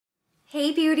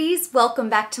Hey beauties, welcome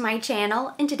back to my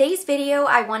channel. In today's video,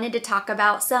 I wanted to talk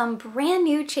about some brand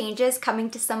new changes coming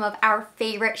to some of our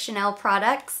favorite Chanel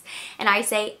products. And I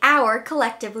say our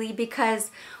collectively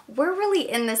because we're really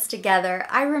in this together.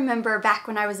 I remember back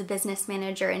when I was a business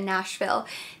manager in Nashville,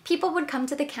 people would come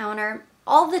to the counter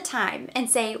all the time and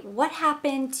say, what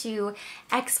happened to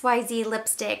XYZ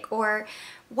lipstick? Or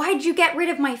why'd you get rid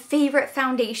of my favorite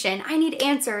foundation? I need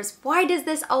answers. Why does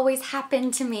this always happen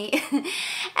to me?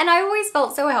 And I always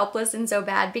felt so helpless and so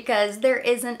bad because there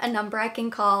isn't a number I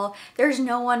can call. There's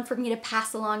no one for me to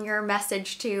pass along your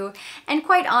message to. And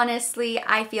quite honestly,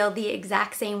 I feel the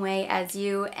exact same way as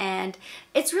you. And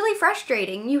it's really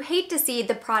frustrating. You hate to see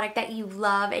the product that you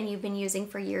love and you've been using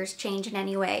for years change in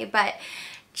any way. But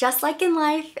just like in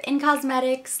life, in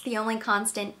cosmetics, the only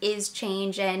constant is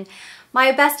change, and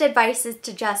my best advice is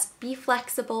to just be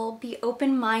flexible, be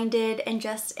open-minded, and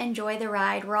just enjoy the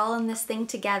ride. We're all in this thing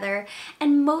together,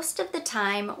 and most of the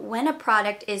time, when a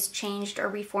product is changed or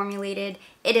reformulated,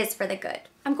 it is for the good.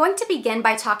 I'm going to begin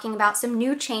by talking about some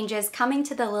new changes coming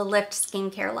to the Lift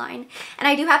skincare line. And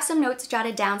I do have some notes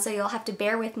jotted down, so you'll have to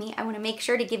bear with me. I want to make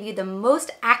sure to give you the most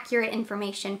accurate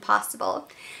information possible.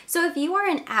 So if you are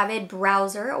an avid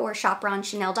browser or shopper on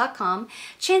Chanel.com,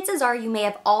 chances are you may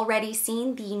have already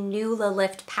seen the new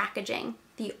Lift packaging.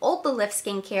 The old Lift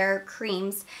skincare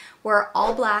creams were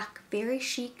all black, very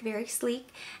chic, very sleek,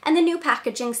 and the new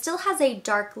packaging still has a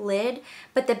dark lid,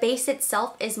 but the base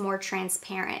itself is more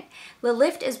transparent.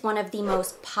 Lift is one of the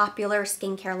most popular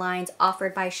skincare lines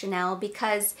offered by Chanel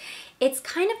because it's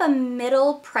kind of a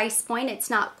middle price point.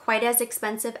 It's not quite as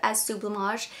expensive as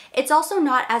Sublimage. It's also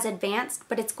not as advanced,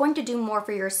 but it's going to do more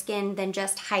for your skin than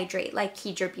just hydrate like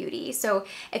Kedra Beauty. So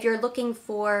if you're looking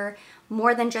for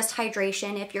more than just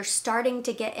hydration, if you're starting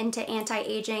to get into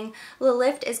anti-aging,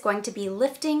 Lift is going to be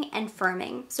lifting and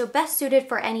firming. So best suited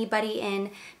for anybody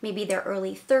in maybe their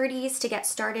early 30s to get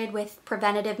started with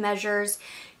preventative measures.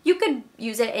 You could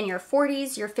use it in your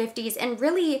 40s, your 50s, and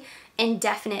really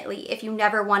indefinitely if you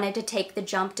never wanted to take the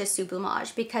jump to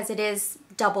Sublimage because it is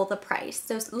double the price.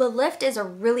 So Lift is a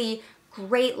really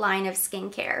great line of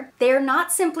skincare. They are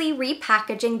not simply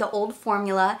repackaging the old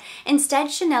formula.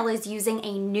 Instead, Chanel is using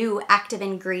a new active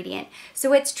ingredient.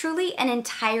 So it's truly an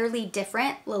entirely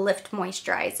different Lift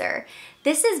moisturizer.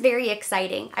 This is very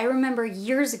exciting. I remember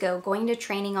years ago going to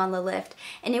training on Lift,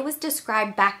 and it was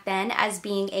described back then as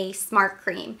being a smart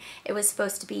cream. It was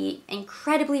supposed to be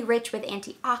incredibly rich with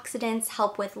antioxidants,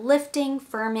 help with lifting,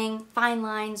 firming, fine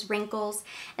lines, wrinkles,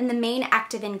 and the main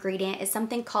active ingredient is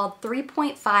something called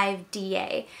 3.5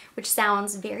 DA, which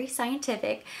sounds very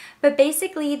scientific, but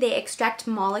basically they extract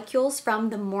molecules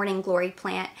from the morning glory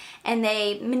plant and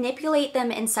they manipulate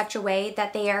them in such a way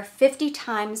that they are 50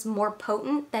 times more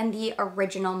potent than the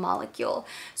original molecule.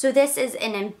 So this is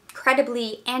an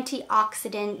incredibly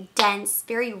antioxidant, dense,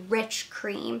 very rich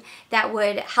cream that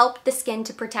would help the skin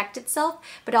to protect itself,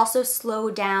 but also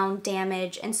slow down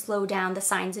damage and slow down the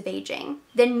signs of aging.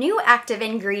 The new active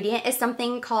ingredient is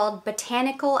something called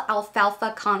botanical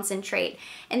alfalfa concentrate,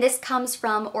 and this comes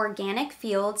from organic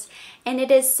fields, and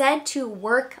it is said to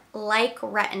work like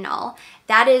retinol.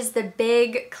 That is the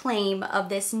big claim of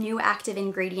this new active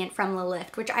ingredient from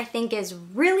Lift, which I think is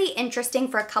really interesting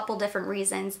for a couple different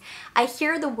reasons. I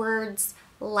hear the words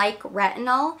like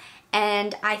retinol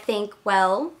and I think,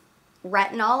 well,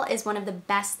 retinol is one of the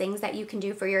best things that you can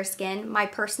do for your skin. My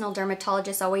personal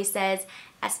dermatologist always says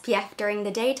SPF during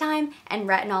the daytime and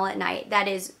retinol at night. That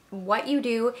is what you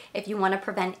do if you want to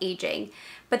prevent aging.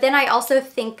 But then I also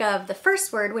think of the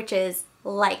first word, which is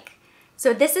like.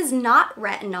 So this is not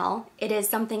retinol. It is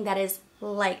something that is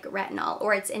like retinol,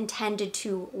 or it's intended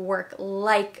to work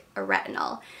like a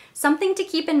retinol. Something to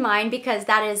keep in mind because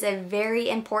that is a very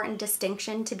important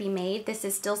distinction to be made. This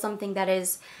is still something that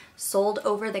is sold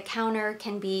over the counter,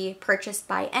 can be purchased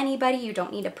by anybody. You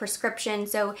don't need a prescription,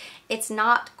 so it's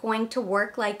not going to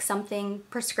work like something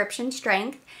prescription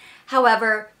strength.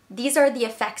 However, these are the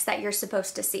effects that you're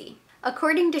supposed to see.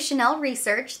 According to Chanel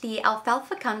research, the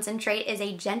alfalfa concentrate is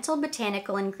a gentle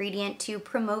botanical ingredient to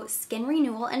promote skin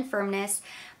renewal and firmness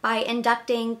by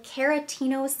inducting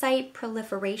keratinocyte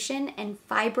proliferation and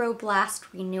fibroblast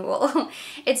renewal.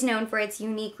 It's known for its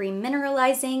unique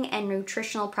remineralizing and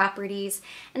nutritional properties,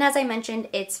 and as I mentioned,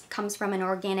 it comes from an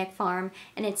organic farm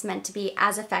and it's meant to be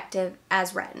as effective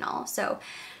as retinol. So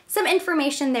some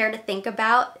information there to think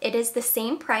about. It is the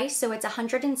same price, so it's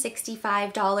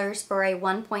 $165 for a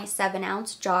 1.7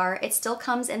 ounce jar. It still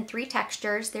comes in 3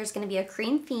 textures. There's going to be a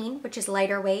cream fiend, which is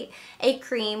lighter weight, a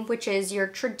cream, which is your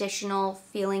traditional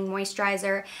feeling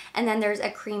moisturizer, and then there's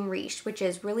a cream riche, which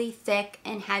is really thick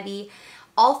and heavy.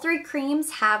 All three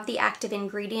creams have the active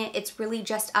ingredient. It's really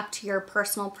just up to your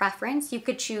personal preference. You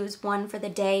could choose one for the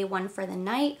day, one for the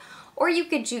night, or you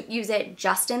could use it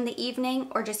just in the evening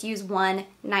or just use one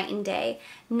night and day.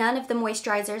 None of the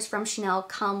moisturizers from Chanel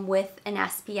come with an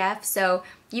SPF, so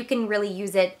you can really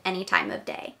use it any time of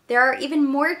day. There are even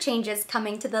more changes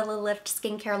coming to the Le Lift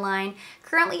skincare line.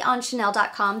 Currently on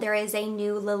Chanel.com, there is a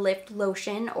new Le Lift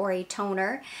lotion or a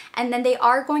toner, and then they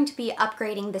are going to be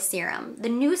upgrading the serum. The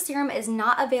new serum is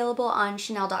not available on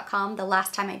Chanel.com the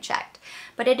last time I checked,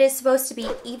 but it is supposed to be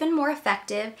even more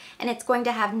effective, and it's going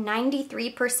to have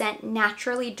 93%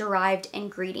 naturally derived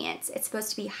ingredients. It's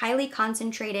supposed to be highly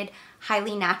concentrated,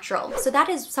 highly natural. So that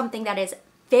is something that is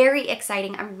very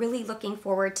exciting. I'm really looking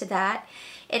forward to that.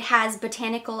 It has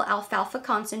botanical alfalfa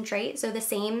concentrate, so the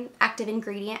same active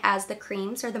ingredient as the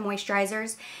creams or the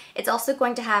moisturizers. It's also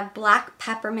going to have black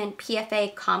peppermint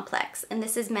PFA complex, and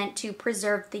this is meant to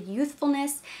preserve the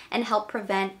youthfulness and help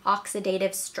prevent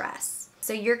oxidative stress.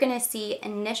 So you're gonna see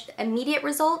immediate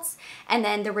results, and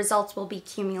then the results will be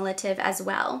cumulative as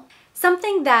well.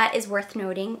 Something that is worth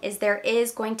noting is there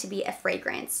is going to be a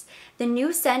fragrance. The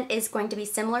new scent is going to be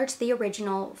similar to the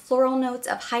original, floral notes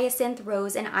of hyacinth,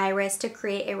 rose, and iris to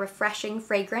create a refreshing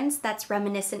fragrance that's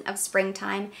reminiscent of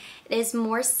springtime. It is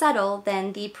more subtle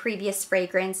than the previous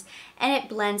fragrance, and it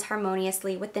blends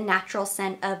harmoniously with the natural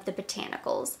scent of the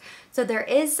botanicals. So there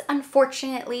is,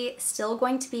 unfortunately, still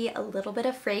going to be a little bit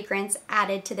of fragrance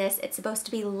added to this. It's supposed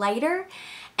to be lighter,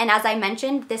 and as I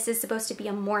mentioned, this is supposed to be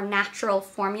a more natural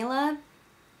formula,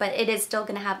 but it is still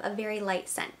going to have a very light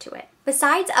scent to it.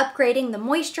 Besides upgrading the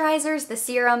moisturizers, the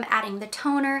serum, adding the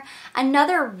toner,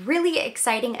 another really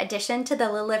exciting addition to the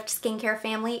Le Lift skincare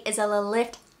family is a Le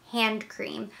Lift hand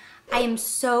cream. I am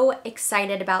so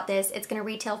excited about this. It's gonna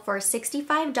retail for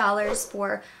 $65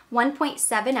 for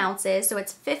 1.7 ounces, so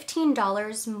it's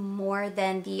 $15 more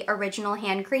than the original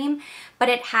hand cream, but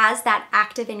it has that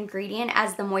active ingredient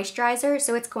as the moisturizer,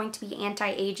 so it's going to be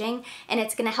anti-aging, and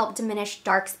it's gonna help diminish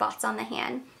dark spots on the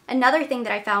hand. Another thing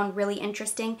that I found really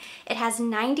interesting, it has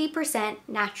 90%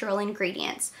 natural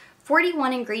ingredients.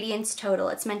 41 ingredients total.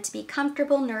 It's meant to be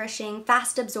comfortable, nourishing,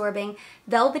 fast absorbing,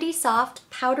 velvety soft,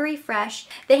 powdery fresh.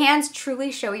 The hands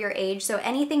truly show your age, so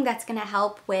anything that's gonna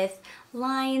help with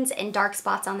lines and dark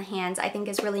spots on the hands I think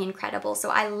is really incredible.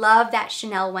 So I love that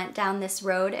Chanel went down this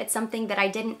road. It's something that I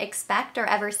didn't expect or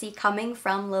ever see coming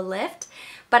from Le Lift,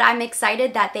 but I'm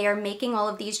excited that they are making all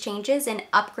of these changes and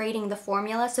upgrading the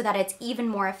formula so that it's even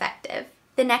more effective.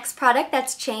 The next product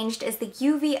that's changed is the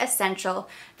UV Essential.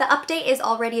 The update is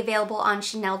already available on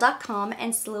Chanel.com,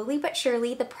 and slowly but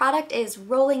surely the product is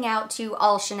rolling out to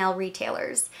all Chanel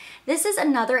retailers. This is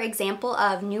another example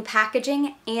of new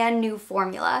packaging and new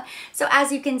formula. So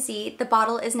as you can see, the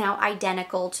bottle is now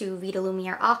identical to Vita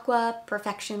Lumiere Aqua,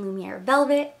 Perfection Lumiere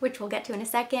Velvet, which we'll get to in a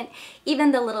second,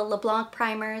 even the little LeBlanc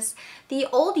primers. The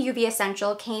old UV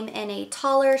Essential came in a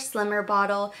taller, slimmer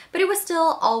bottle, but it was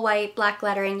still all white, black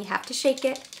lettering. You have to shake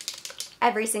it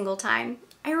every single time.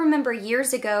 I remember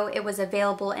years ago it was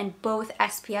available in both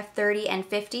SPF 30 and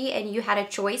 50, and you had a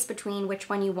choice between which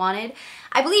one you wanted.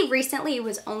 I believe recently it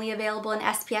was only available in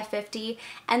SPF 50,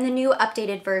 and the new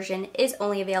updated version is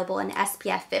only available in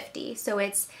SPF 50. So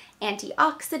it's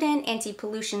antioxidant,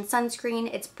 anti-pollution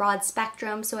sunscreen, it's broad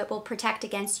spectrum, so it will protect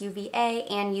against UVA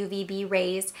and UVB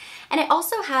rays. And it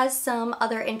also has some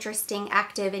other interesting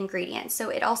active ingredients. So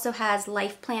it also has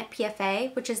life plant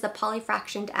PFA, which is the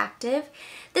polyfractioned active.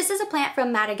 This is a plant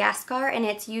from Madagascar, and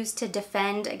it's used to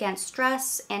defend against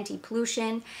stress,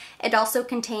 anti-pollution. It also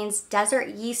contains desert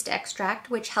yeast extract,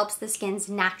 which helps the skin's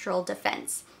natural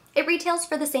defense. It retails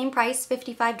for the same price,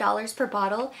 $55 per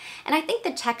bottle, and I think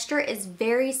the texture is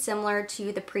very similar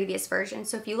to the previous version,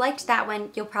 so if you liked that one,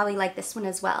 you'll probably like this one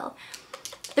as well.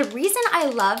 The reason I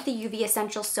love the UV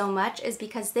Essential so much is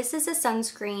because this is a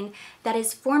sunscreen that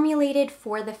is formulated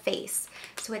for the face,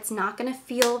 so it's not going to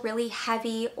feel really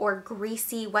heavy or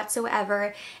greasy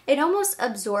whatsoever. It almost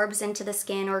absorbs into the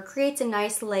skin or creates a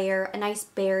nice layer, a nice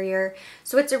barrier,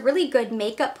 so it's a really good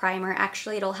makeup primer.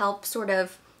 Actually, it'll help sort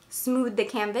of smooth the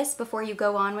canvas before you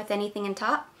go on with anything on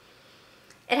top.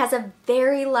 It has a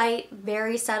very light,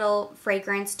 very subtle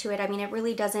fragrance to it. I mean, it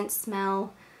really doesn't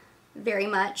smell very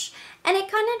much, and it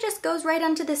kind of just goes right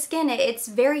onto the skin. It's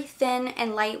very thin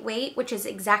and lightweight, which is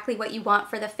exactly what you want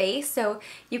for the face, so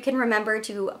you can remember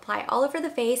to apply all over the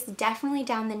face, definitely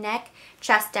down the neck,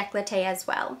 chest, décolleté as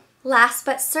well. Last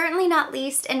but certainly not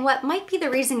least, and what might be the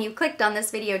reason you clicked on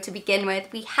this video to begin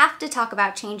with, we have to talk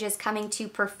about changes coming to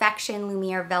Perfection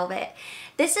Lumiere Velvet.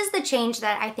 This is the change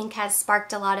that I think has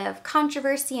sparked a lot of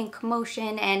controversy and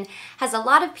commotion and has a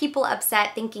lot of people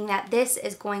upset thinking that this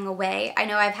is going away. I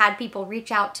know I've had people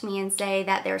reach out to me and say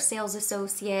that their sales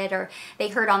associate or they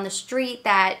heard on the street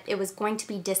that it was going to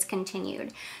be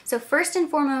discontinued. So first and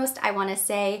foremost, I want to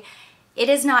say it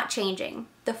is not changing.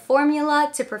 The formula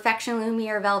to Perfection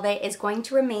Lumiere Velvet is going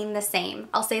to remain the same.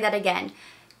 I'll say that again.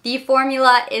 The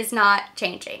formula is not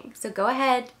changing. So go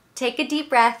ahead, take a deep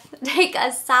breath, take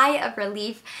a sigh of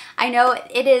relief. I know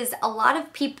it is a lot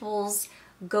of people's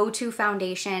go-to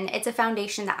foundation. It's a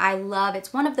foundation that I love.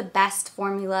 It's one of the best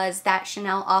formulas that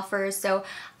Chanel offers. So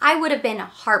I would have been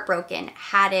heartbroken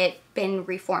had it been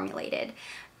reformulated.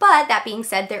 But that being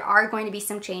said, there are going to be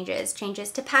some changes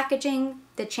to packaging,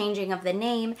 the changing of the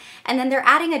name, and then they're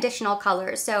adding additional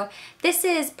colors. So this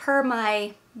is per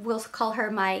my, we'll call her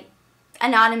my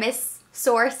anonymous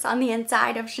source on the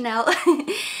inside of Chanel.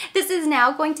 This is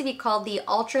now going to be called the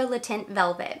Ultra Le Teint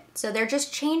Velvet. So they're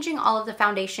just changing all of the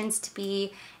foundations to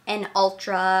be an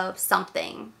ultra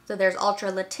something. So there's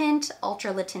Ultra Le Teint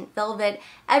Velvet.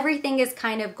 Everything is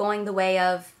kind of going the way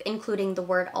of including the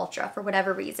word ultra for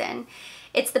whatever reason.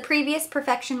 It's the previous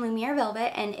Perfection Lumiere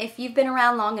Velvet, and if you've been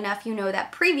around long enough, you know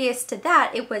that previous to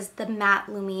that, it was the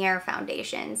Matte Lumiere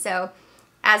foundation. So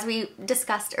as we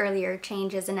discussed earlier,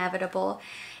 change is inevitable.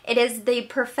 It is the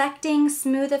Perfecting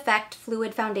Smooth Effect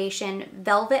Fluid Foundation,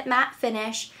 Velvet Matte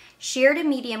Finish, sheer to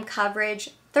medium coverage,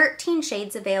 13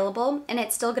 shades available, and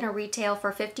it's still gonna retail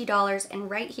for $50. And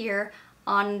right here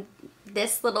on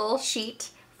this little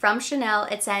sheet from Chanel,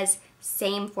 it says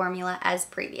same formula as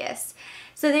previous.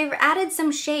 So they've added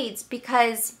some shades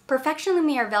because Perfection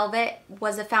Lumiere Velvet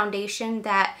was a foundation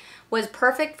that was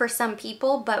perfect for some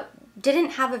people, but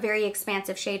didn't have a very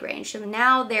expansive shade range. So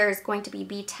now there's going to be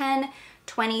B10,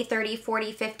 20, 30,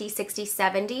 40, 50, 60,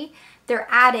 70. They're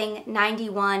adding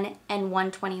 91 and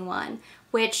 121,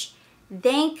 which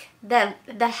thank the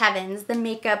heavens, the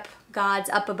makeup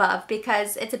gods up above,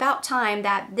 because it's about time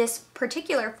that this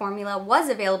particular formula was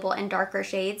available in darker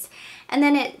shades, and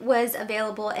then it was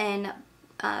available in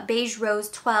Beige Rose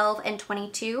 12 and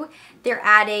 22. They're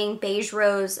adding Beige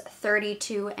Rose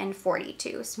 32 and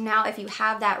 42. So now if you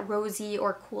have that rosy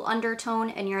or cool undertone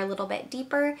and you're a little bit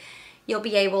deeper, you'll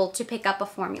be able to pick up a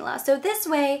formula. So this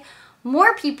way,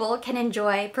 more people can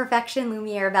enjoy Perfection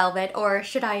Lumiere Velvet, or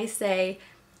should I say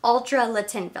Ultra Le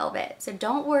Teint Velvet. So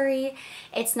don't worry,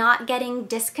 it's not getting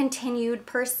discontinued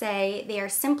per se. They are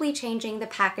simply changing the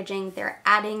packaging. They're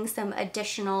adding some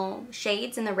additional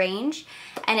shades in the range,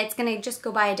 and it's gonna just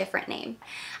go by a different name.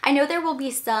 I know there will be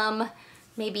some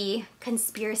maybe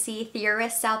conspiracy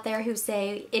theorists out there who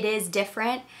say it is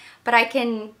different, but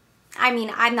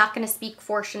I'm not gonna speak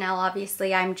for Chanel,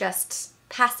 obviously. I'm just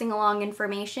passing along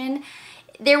information.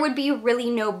 There would be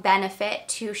really no benefit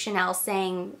to Chanel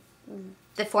saying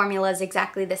the formula is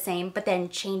exactly the same, but then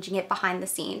changing it behind the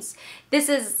scenes. This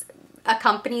is a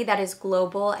company that is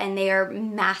global and they are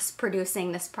mass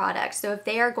producing this product. So if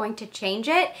they are going to change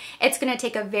it, it's going to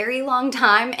take a very long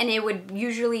time, and it would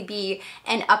usually be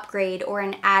an upgrade or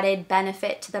an added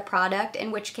benefit to the product,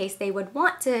 in which case they would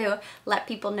want to let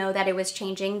people know that it was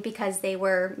changing because they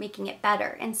were making it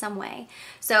better in some way.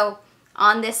 So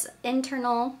on this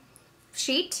internal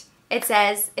sheet, it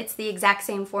says it's the exact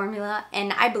same formula,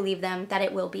 and I believe them that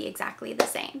it will be exactly the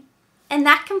same. And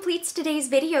that completes today's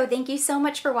video. Thank you so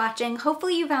much for watching.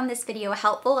 Hopefully you found this video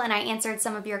helpful and I answered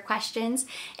some of your questions.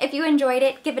 If you enjoyed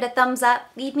it, give it a thumbs up.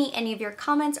 Leave me any of your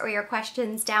comments or your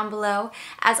questions down below.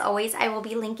 As always, I will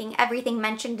be linking everything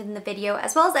mentioned in the video,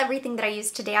 as well as everything that I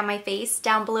used today on my face,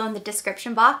 down below in the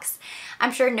description box.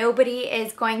 I'm sure nobody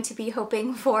is going to be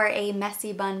hoping for a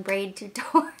messy bun braid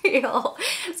tutorial,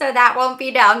 so that won't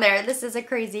be down there. This is a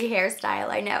crazy hairstyle,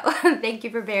 I know. Thank you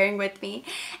for bearing with me.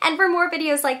 And for more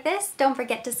videos like this, don't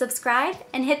forget to subscribe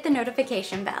and hit the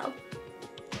notification bell.